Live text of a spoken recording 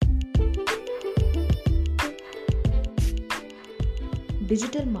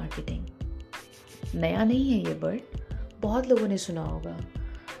Digital marketing नया नहीं है ये वर्ड, बहुत लोगों ने सुना होगा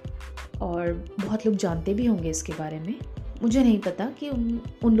और बहुत लोग जानते भी होंगे इसके बारे में। मुझे नहीं पता कि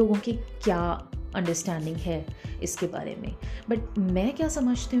उन लोगों की क्या अंडरस्टैंडिंग है इसके बारे में, बट मैं क्या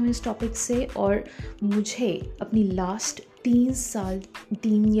समझती हूँ इस टॉपिक से, और मुझे अपनी लास्ट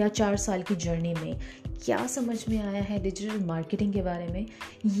 3 या 4 साल की जर्नी में क्या समझ में आया है डिजिटल मार्केटिंग के बारे में,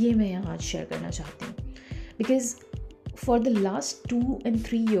 ये मैं यहाँ आज शेयर करना चाहती हूँ। Because for the last 2 and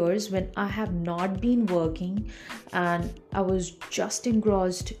 3 years when I have not been working and I was just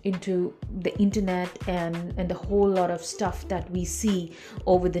engrossed into the internet and the whole lot of stuff that we see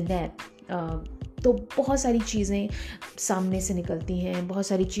over the net, तो बहुत सारी चीज़ें सामने से निकलती हैं, बहुत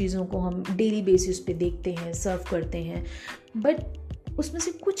सारी चीज़ों को हम डेली बेसिस पे देखते हैं, सर्व करते हैं, बट उसमें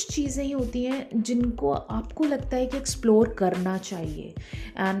से कुछ चीज़ें ही होती हैं जिनको आपको लगता है कि एक्सप्लोर करना चाहिए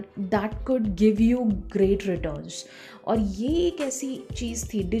and that could give you great returns. और ये एक ऐसी चीज़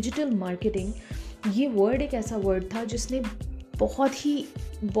थी, डिजिटल मार्केटिंग, ये वर्ड एक ऐसा वर्ड था जिसने बहुत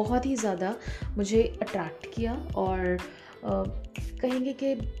ही ज़्यादा मुझे अट्रैक्ट किया, और कहेंगे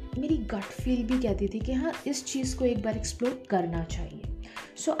कि मेरी गट फील भी कहती थी कि हाँ, इस चीज़ को एक बार एक्सप्लोर करना चाहिए।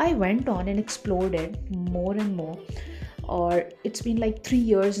 सो I went on and explored it more and more, or it's been like 3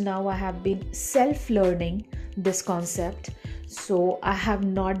 years now I have been self-learning this concept, so I have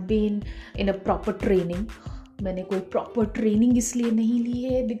not been in a proper training. मैंने कोई proper training इसलिए नहीं ली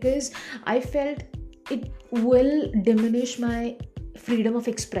है because I felt it will diminish my freedom of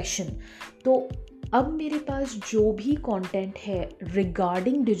expression. तो अब मेरे पास जो भी content है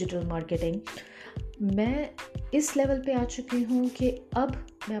regarding digital marketing, मैं इस level पे आ चुकी हूँ कि अब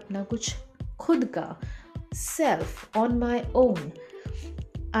मैं अपना कुछ खुद का self on my own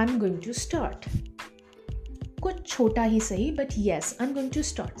I'm going to start. कुछ छोटा ही सही, but yes, I'm going to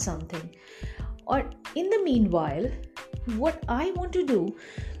start something. और in the meanwhile what I want to do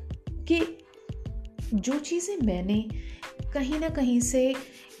कि जो चीज़ें मैंने कहीं ना कहीं से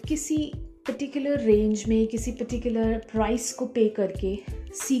किसी पर्टिकुलर रेंज में, किसी पर्टिकुलर प्राइस को पे करके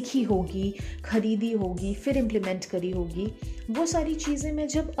सीखी होगी, खरीदी होगी, फिर इम्प्लीमेंट करी होगी, वो सारी चीज़ें मैं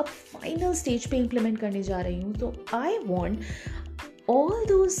जब अब फाइनल स्टेज पे इम्प्लीमेंट करने जा रही हूँ, तो I want all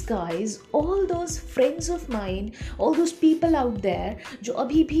those guys, all those friends of mine, all those people out there जो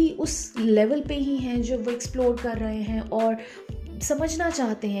अभी भी उस लेवल पे ही हैं, जो वो एक्सप्लोर कर रहे हैं और समझना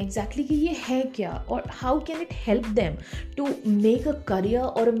चाहते हैं एग्जैक्टली कि ये है क्या और how can it help them to make a career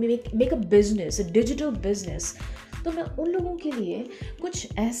और make a business, a digital business. तो मैं उन लोगों के लिए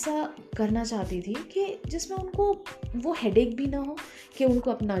कुछ ऐसा करना चाहती थी कि जिसमें उनको वो हेडेक भी ना हो कि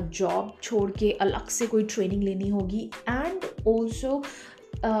उनको अपना जॉब छोड़ के अलग से कोई ट्रेनिंग लेनी होगी, and also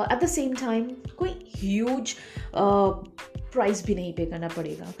at the same time कोई ह्यूज प्राइस भी नहीं पे करना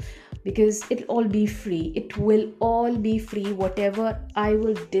पड़ेगा, because it'll all be free. It will all be free. Whatever I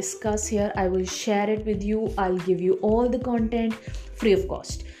will discuss here, I will share it with you. I'll give you all the content free of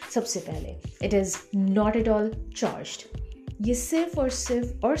cost. सबसे पहले, it is not at all charged. ये सिर्फ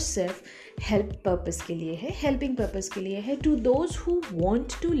और सिर्फ help purpose के लिए है, helping purpose के लिए है, to those who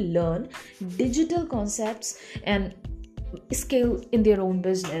want to learn digital concepts and scale in their own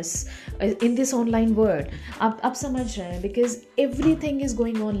business in this online world. आप समझ रहे हैं, because everything is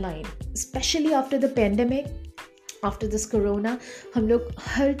going online, especially after the pandemic, after this corona, हम लोग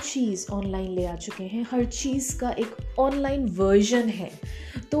हर चीज़ online ले आ चुके हैं, हर चीज़ का एक ऑनलाइन वर्जन है।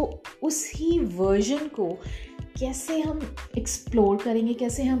 तो उसी वर्जन को कैसे हम एक्सप्लोर करेंगे,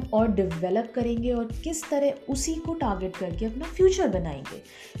 कैसे हम और डेवलप करेंगे और किस तरह उसी को टारगेट करके अपना फ्यूचर बनाएंगे,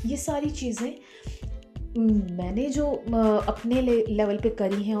 ये सारी चीज़ें मैंने जो अपने लेवल पे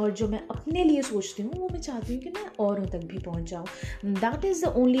करी हैं और जो मैं अपने लिए सोचती हूँ, वो मैं चाहती हूँ कि मैं औरों तक भी पहुँच जाऊँ। That is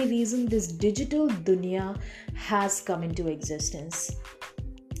the only reason this digital दुनिया हैज़ कम इनटू एग्जिस्टेंस।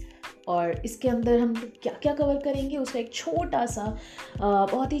 और इसके अंदर हम क्या क्या कवर करेंगे, उसका एक छोटा सा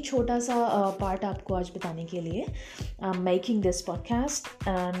बहुत ही छोटा सा पार्ट आपको आज बताने के लिए मेकिंग दिस पॉडकास्ट।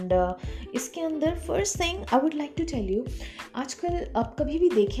 एंड इसके अंदर first thing I would like to tell you, आजकल आप कभी भी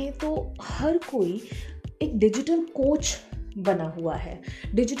देखें तो हर कोई एक डिजिटल कोच बना हुआ है।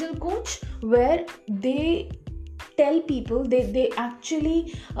 Digital coach where they tell people, they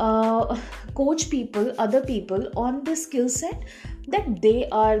actually coach people, other people on the skill set that they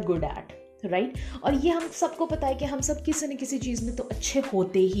are good at, right? और ये हम सबको पता है कि हम सब किसी न किसी चीज़ में तो अच्छे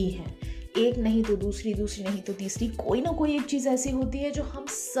होते ही हैं, एक नहीं तो दूसरी, दूसरी नहीं तो तीसरी, कोई ना कोई एक चीज़ ऐसी होती है जो हम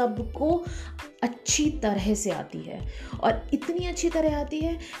सबको अच्छी तरह से आती है, और इतनी अच्छी तरह आती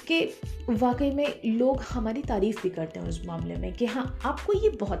है कि वाकई में लोग हमारी तारीफ़ भी करते हैं उस मामले में कि हाँ, आपको ये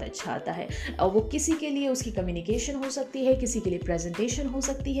बहुत अच्छा आता है। और वो किसी के लिए उसकी कम्युनिकेशन हो सकती है, किसी के लिए प्रेजेंटेशन हो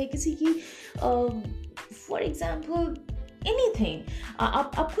सकती है, किसी की फॉर एग्ज़ाम्पल एनीथिंग।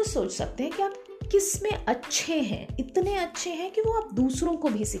 आप खुद सोच सकते हैं कि आप किस में अच्छे हैं, इतने अच्छे हैं कि वो आप दूसरों को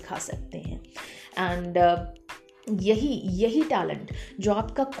भी सिखा सकते हैं। एंड यही टैलेंट जो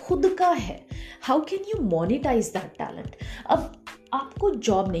आपका खुद का है, how can you monetise that talent. अब आपको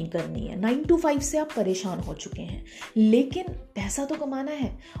जॉब नहीं करनी है, 9 to 5 से आप परेशान हो चुके हैं, लेकिन पैसा तो कमाना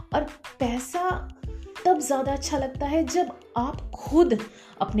है। और पैसा तब ज़्यादा अच्छा लगता है जब आप खुद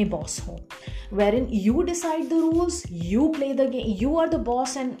अपने बॉस हो, wherein you decide the rules, you play the game, you are the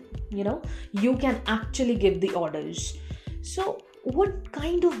boss, and you can actually give the orders. So what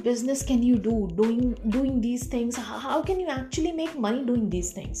kind of business can you do doing these things? How can you actually make money doing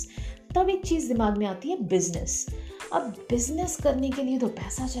these things? तब एक चीज़ दिमाग में आती है, business. अब business करने के लिए तो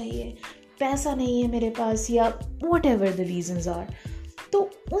पैसा चाहिए, पैसा नहीं है मेरे पास, या whatever the reasons are। तो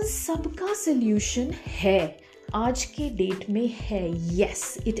उन सब का सल्यूशन है, आज के डेट में है।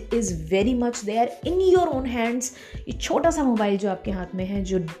 Yes, it is very much there in your own hands. ये छोटा सा मोबाइल जो आपके हाथ में है,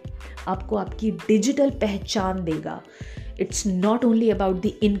 जो आपको आपकी डिजिटल पहचान देगा। It's not only about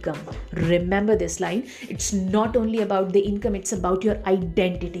the income. Remember this line. It's not only about the income, it's about your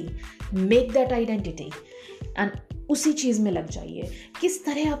identity. Make that identity. And उसी चीज़ में लग जाइए। किस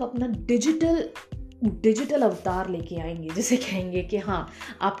तरह आप अपना डिजिटल अवतार लेके आएंगे, जिसे कहेंगे कि हाँ,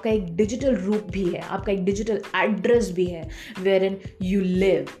 आपका एक डिजिटल रूप भी है, आपका एक डिजिटल एड्रेस भी है, wherein you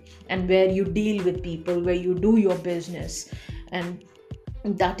live and where you deal with people, where you do your business, and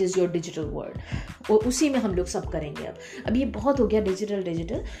that is your digital world. और उसी में हम लोग सब करेंगे। अब ये बहुत हो गया डिजिटल।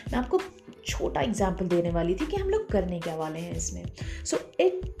 मैं आपको छोटा एग्जाम्पल देने वाली थी कि हम लोग करने क्या वाले हैं इसमें।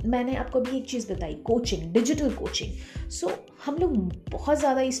 मैंने आपको अभी एक चीज़ बताई, कोचिंग, डिजिटल कोचिंग। हम लोग बहुत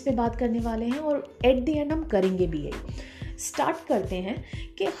ज़्यादा इस पे बात करने वाले हैं, और एट द एंड हम करेंगे भी यही। स्टार्ट करते हैं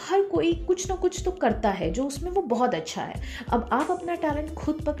कि हर कोई कुछ ना कुछ तो करता है जो उसमें वो बहुत अच्छा है। अब आप अपना टैलेंट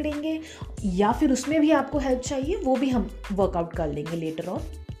खुद पकड़ेंगे, या फिर उसमें भी आपको हेल्प चाहिए, वो भी हम वर्कआउट कर लेंगे later on.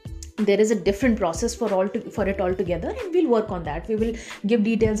 There is a different process for it all together, and we'll work on that. We will give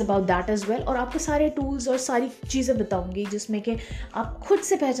details about that as well, और आपको सारे tools और सारी चीज़ें बताऊंगी जिसमें कि आप खुद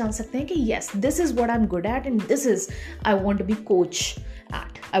से पहचान सकते हैं कि yes, this is what I'm good at and this is I want to be coach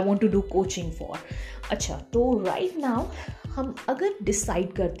at, I want to do coaching for। अच्छा, तो right now हम अगर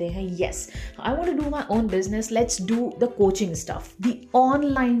डिसाइड करते हैं yes, I want to do my own business, let's do the coaching stuff, the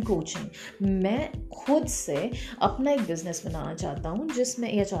online coaching। मैं खुद से अपना एक बिजनेस बनाना चाहता हूँ,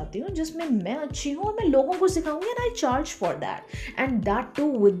 जिसमें मैं अच्छी हूँ और मैं लोगों को सिखाऊंगी, and I charge for that, and that too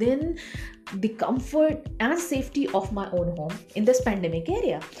within the comfort and safety of my own home in this pandemic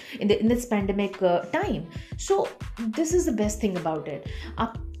area, in this pandemic time। So this is the best thing about it।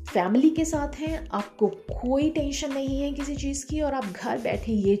 आप family के साथ हैं, आपको कोई tension नहीं है किसी चीज़ की, और आप घर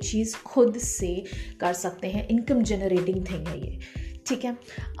बैठे ये चीज़ खुद से कर सकते हैं। इनकम जनरेटिंग थिंग है ये, ठीक है।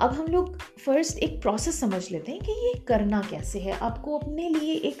 अब हम लोग फर्स्ट एक प्रोसेस समझ लेते हैं कि ये करना कैसे है। आपको अपने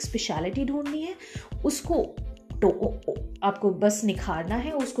लिए एक स्पेशलिटी ढूंढनी है, उसको तो आपको बस निखारना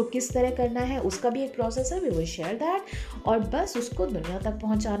है, उसको किस तरह करना है उसका भी एक प्रोसेस है, वी विल शेयर दैट। और बस उसको दुनिया तक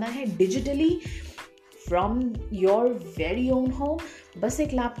पहुंचाना है digitally from your very own home. बस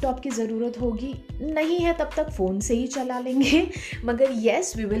एक लैपटॉप की ज़रूरत होगी, नहीं है तब तक फ़ोन से ही चला लेंगे, मगर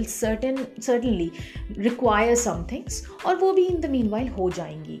yes, we will certainly require some things, और वो भी इन द मीनवाइल हो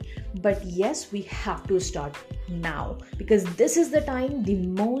जाएंगी। But yes, we have to start now, because this is the time,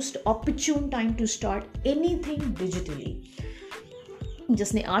 the most opportune time to start anything digitally.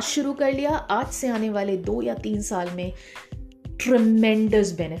 जिसने आज शुरू कर लिया, आज से आने वाले 2 या 3 साल में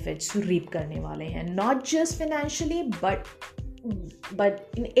tremendous benefits reap करने वाले हैं, not just financially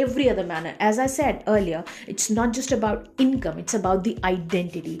but in every other manner. As I said earlier, it's not just about income, it's about the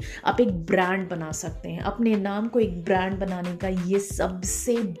identity। आप एक ब्रांड बना सकते हैं, अपने नाम को एक ब्रांड बनाने का ये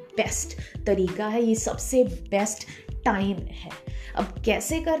सबसे बेस्ट तरीका है, ये सबसे बेस्ट टाइम है। अब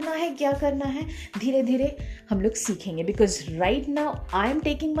कैसे करना है, क्या करना है, धीरे धीरे हम लोग सीखेंगे, because right now I am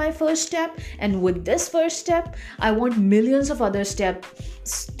taking my first step, and with this first step I want millions of other step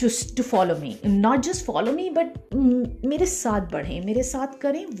to follow me, not just follow me but मेरे साथ बढ़ें, मेरे साथ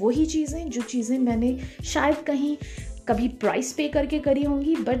करें वही चीज़ें जो चीज़ें मैंने शायद कहीं कभी प्राइस पे करके करी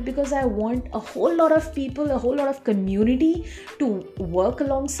होंगी, but because I want a whole lot of people, a whole lot of community to work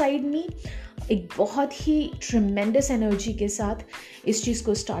alongside me. एक बहुत ही ट्रिमेंडस एनर्जी के साथ इस चीज़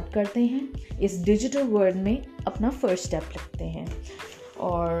को स्टार्ट करते हैं, इस डिजिटल वर्ल्ड में अपना फर्स्ट स्टेप रखते हैं।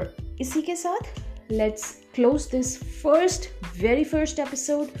 और इसी के साथ let's close this very first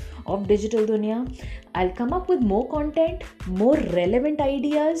episode of Digital Duniya. I'll come up with more content, more relevant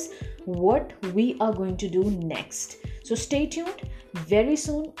ideas, what we are going to do next. So stay tuned. Very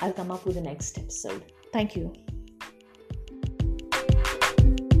soon I'll come up with the next episode. Thank you.